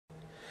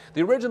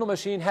The original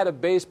machine had a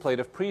base plate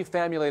of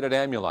prefamulated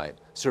amulite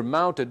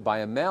surmounted by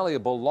a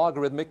malleable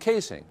logarithmic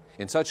casing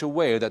in such a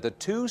way that the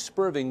two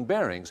spurving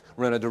bearings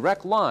were in a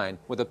direct line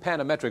with a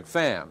panametric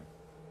fam.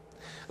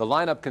 The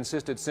lineup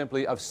consisted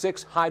simply of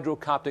 6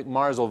 hydrocoptic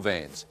Marsal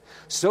vanes,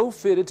 so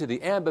fitted to the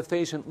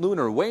ambifacient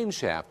lunar wane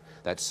shaft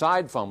that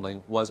side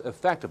fumbling was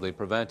effectively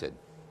prevented.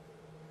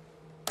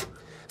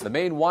 The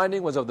main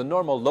winding was of the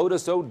normal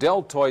Lotus O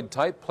deltoid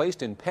type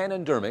placed in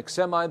panendermic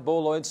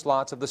semi-boloid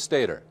slots of the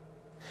stator.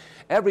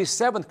 Every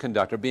 7th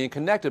conductor being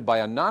connected by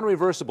a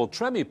non-reversible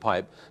Tremi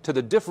pipe to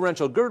the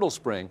differential girdle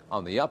spring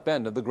on the up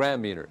end of the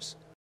gram meters.